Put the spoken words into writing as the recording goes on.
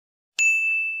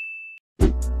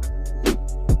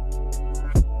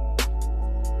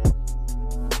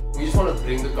want to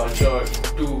bring the culture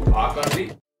to our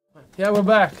country. Yeah, we're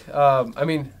back. I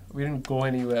mean, we didn't go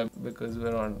anywhere because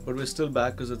we're on. But we're still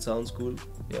back because it sounds cool.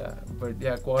 Yeah, but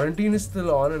yeah, quarantine is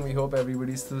still on and we hope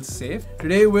everybody's still safe.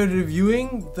 Today we're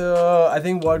reviewing I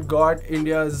think what got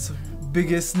India's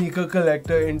biggest sneaker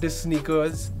collector into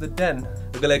sneakers, the 10.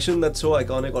 A collection that's so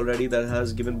iconic already that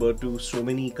has given birth to so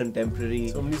many contemporary...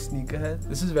 So many sneakerheads.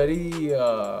 This is very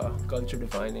culture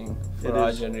defining for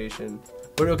our generation.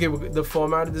 But okay, the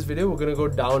format of this video, we're gonna go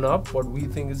down up, what we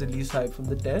think is the least hype from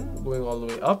the 10, going all the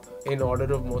way up in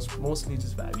order of mostly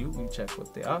just value. We'll check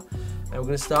what they are. And we're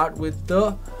gonna start with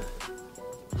the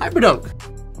Hyperdunk.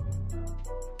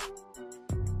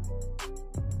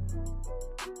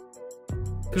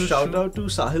 Shout out to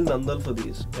Sahil Nandal for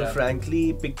these. So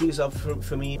frankly, pick these up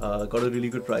for me. Got a really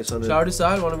good price on it. Shout out to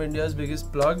Sahil, one of India's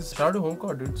biggest plugs. Shout out to Home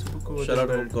Court, dude. Super cool. Shout out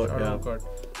to Home Court, yeah.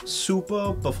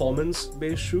 Super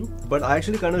performance-based shoe, but I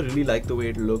actually kind of really like the way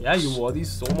it looks. Yeah, you wore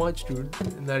these so much, dude.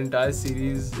 In the entire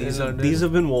series. These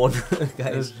have been worn,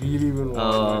 guys. They've really been worn.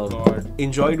 Oh my god.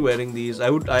 Enjoyed wearing these. I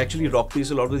actually rock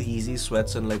these a lot with Yeezy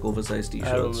sweats and like oversized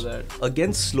t-shirts. I remember that.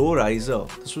 Against Slow Riser,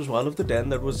 this was one of the 10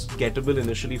 that was gettable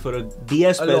initially for a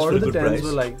DS a best for a good price. A lot of the 10s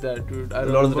were like that, dude. A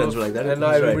lot of the 10s were like that. And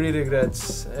now everybody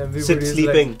regrets. Everybody's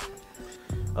sleeping.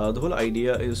 Like... the whole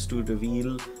idea is to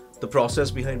reveal the process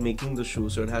behind making the shoe,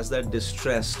 so it has that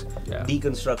distressed,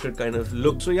 deconstructed kind of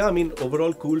look. So yeah, I mean,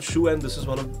 overall cool shoe, and this is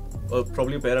one of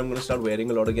probably a pair I'm going to start wearing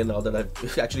a lot again now that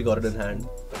I've actually got it in hand.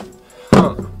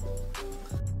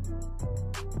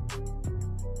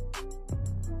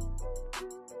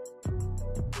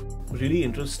 Really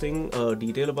interesting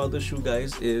detail about the shoe,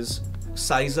 guys, is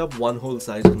size up one whole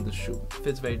size on this shoe.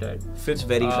 Fits very tight. Fits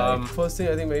very tight. First thing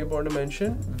I think very important to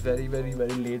mention, very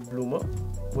late bloomer.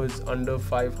 Was under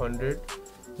 500,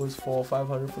 was 400 or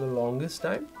 500 for the longest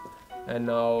time, and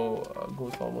now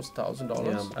goes for almost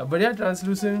 $1,000. Yeah. But yeah,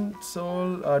 translucent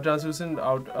sole, translucent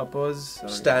uppers.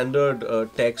 Standard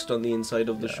text on the inside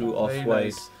of the shoe,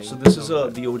 off-white. Nice. So this is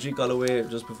the OG colorway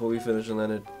just before we finish, and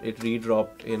then it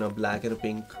redropped in a black and a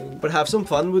pink. But have some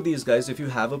fun with these, guys. If you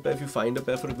have a pair, if you find a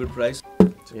pair for a good price,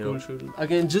 it's a cool shoe.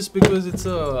 Again, just because it's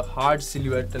a hard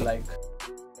silhouette to like.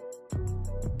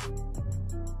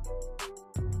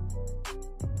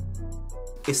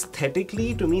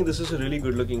 Aesthetically, to me, this is a really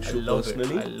good looking shoe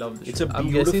personally. I love the shoe. It's a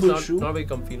beautiful shoe. Not very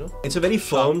comfy, no? It's a very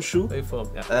firm shoe. Very firm,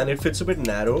 yeah. And it fits a bit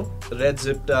narrow. Red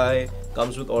zip tie,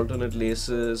 comes with alternate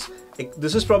laces.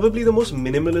 This is probably the most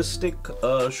minimalistic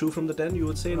shoe from the 10, you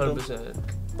would say. 100%.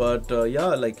 But yeah,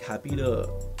 like happy to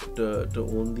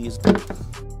own these.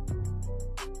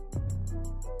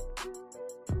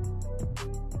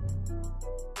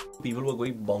 People were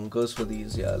going bonkers for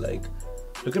these, yeah, like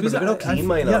look at how clean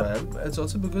mine are, man. It's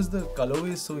also because the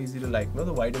colorway is so easy to like,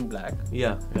 the white and black.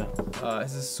 Yeah.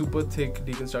 It's a super thick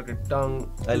deconstructed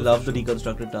tongue. I love the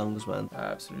deconstructed tongues, man. I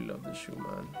absolutely love this shoe,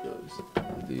 man.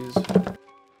 These.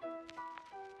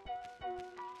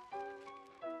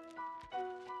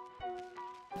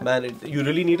 Man, you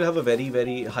really need to have a very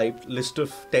hyped list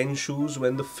of 10 shoes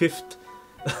when the 5th.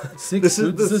 This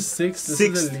is the sixth. This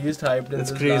is the least hyped.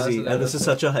 It's crazy, and this is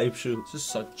such a hype shoe. This is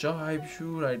such a hype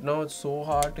shoe right now. It's so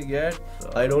hard to get.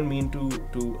 I don't mean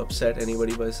to upset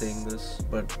anybody by saying this,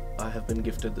 but I have been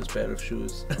gifted this pair of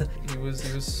shoes. he was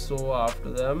so after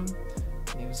them.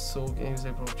 He was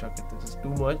like, bro, chuck it. This is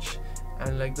too much.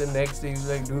 And like the next day, he was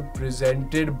like, dude,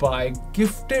 presented by,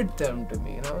 gifted them to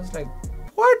me, and I was like,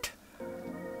 what?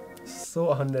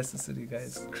 So unnecessary,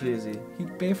 guys. Crazy.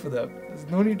 He'd pay for them. There's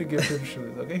no need to give him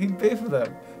shoes, okay? He'd pay for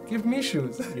them. Give me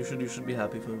shoes. You should be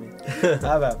happy for me.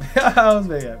 I'm happy. I was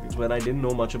very happy. When I didn't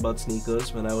know much about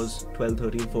sneakers, when I was 12,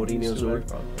 13, 14 years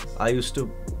old, I used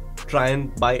to try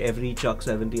and buy every Chuck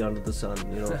 70 under the sun,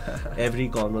 every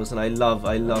Converse, and I love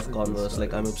Converse.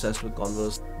 Like, I'm obsessed with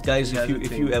Converse. Guys,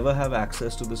 if you ever have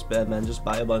access to this pair, man, just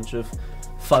buy a bunch of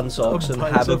fun socks and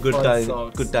have a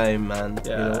good time, man.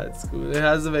 Yeah, it's cool. It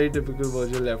has a very typical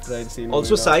Virgil left-right scene.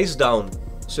 Also size down.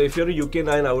 So if you're a UK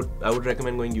 9, I would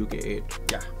recommend going UK 8.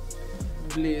 Yeah.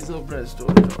 Blazer Presto.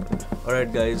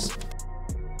 Alright, guys.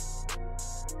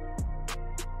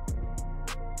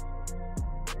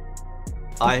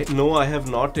 I know I have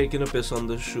not taken a piss on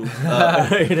this shoe.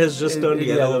 It has just turned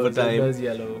yellow over time. It does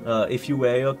yellow. If you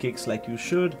wear your kicks like you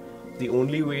should, the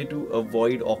only way to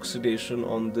avoid oxidation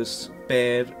on this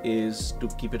pair is to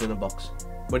keep it in a box.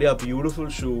 But yeah, beautiful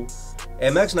shoe.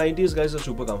 MX 90s, guys, are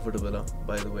super comfortable,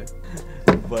 by the way.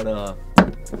 But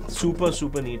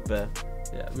super neat pair.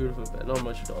 Yeah, beautiful pair. Not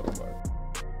much to talk about.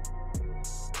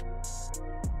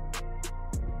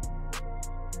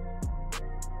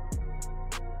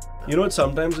 You know what?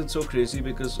 Sometimes it's so crazy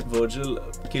because Virgil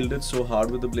killed it so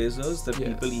hard with the blazers that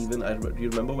people even. You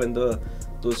remember when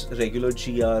those regular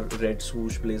GR red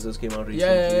swoosh blazers came out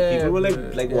recently? People were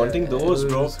like wanting those,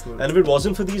 bro. Cool. And if it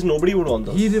wasn't for these, nobody would want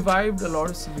those. He revived a lot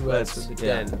of silhouettes with the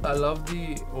 10. I love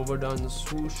the overdone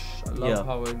swoosh. I love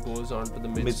how it goes onto the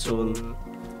midsole.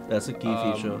 That's a key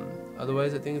feature.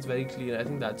 Otherwise, I think it's very clean. I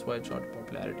think that's why it shot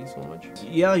popularity so much.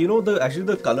 Yeah, you know, actually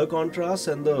the color contrast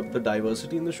and the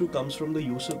diversity in the shoe comes from the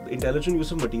intelligent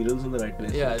use of materials in the right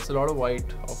place. Yeah, it's a lot of white,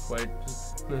 off-white.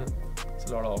 It's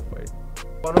a lot of off-white.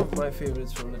 One of my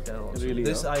favorites from the 10 also. Really,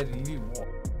 this I really want.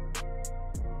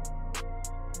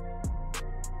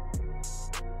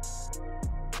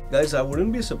 Guys, I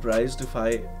wouldn't be surprised if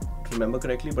I remember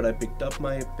correctly, but I picked up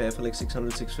my pair for like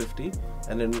 600, 650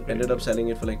 and then ended up selling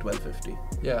it for like 1250.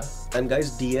 Yeah. And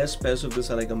guys, DS pairs of this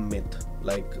are like a myth.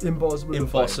 Like impossible to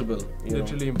find.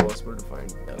 Literally impossible to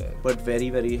find. Yeah. But very,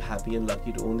 very happy and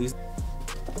lucky to own these.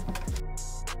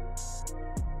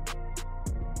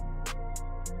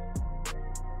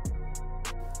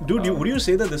 Dude, would you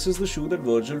say that this is the shoe that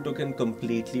Virgil took and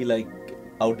completely like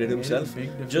outdid himself?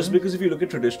 Just because if you look at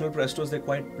traditional Prestos, they're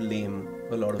quite lame,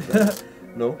 a lot of them.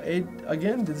 No?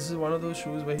 Again, this is one of those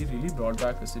shoes where he really brought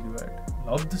back a silhouette.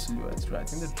 Love the silhouettes too. I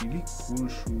think they're really cool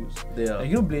shoes. They are. Like,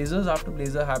 you know, blazers, after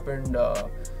blazer happened,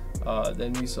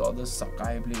 then we saw the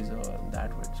Sakai blazer and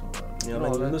that went so well. Yeah,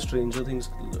 man, even the Stranger Things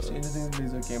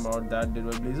blazer came out, that did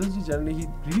well. Blazers, he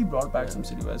really brought back some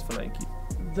silhouettes for Nike.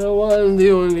 The one,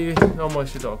 the only, not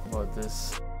much to talk about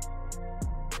this.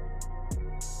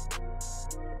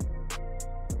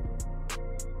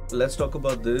 Let's talk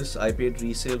about this. I paid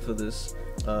resale for this.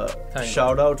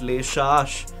 Shout out Le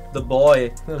Shash, the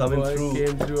boy coming through.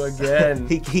 Came through again.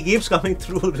 he keeps coming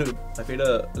through, dude. I paid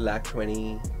a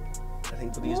 $120,000, I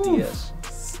think, for these DS.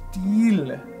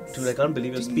 Steal. Dude, I can't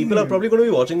believe it. People are probably going to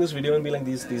be watching this video and be like,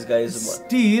 these guys.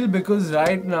 Steal, because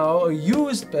right now a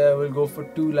used pair will go for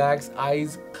 2 lakhs,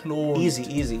 eyes closed.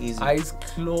 Easy. Eyes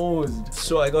closed.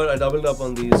 So I doubled up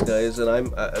on these guys,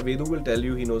 and Vedu will tell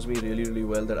you, he knows me really, really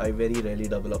well, that I very rarely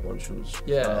double up on shoes.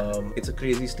 Yeah. It's a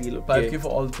crazy steal. 5K for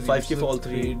all 3. 5K for all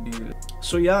 3. Deal.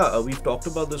 So yeah, we've talked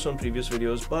about this on previous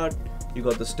videos, but you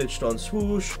got the stitched on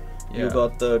swoosh. You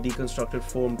got the deconstructed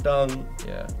foam tongue.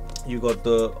 Yeah. You got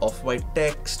the off-white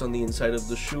text on the inside of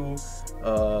the shoe.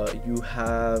 You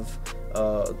have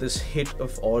this hit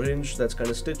of orange that's kind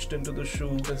of stitched into the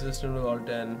shoe. Consistent with all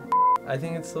 10. I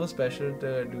think it's so special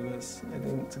to do this. I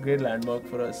think it's a great landmark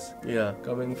for us. Yeah.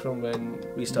 Coming from when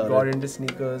we got into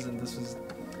sneakers, and this was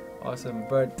awesome.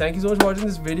 But thank you so much for watching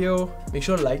this video. Make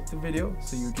sure to like the video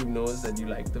so YouTube knows that you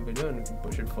like the video and we can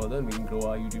push it further and we can grow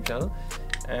our YouTube channel.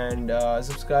 And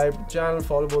subscribe to the channel,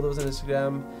 follow both of us on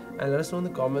Instagram, and let us know in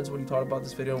the comments what you thought about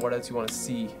this video and what else you want to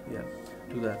see. Yeah,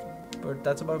 do that. But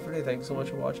that's about it for today. Thank you so much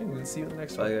for watching. We'll see you in the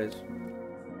next one. Bye guys.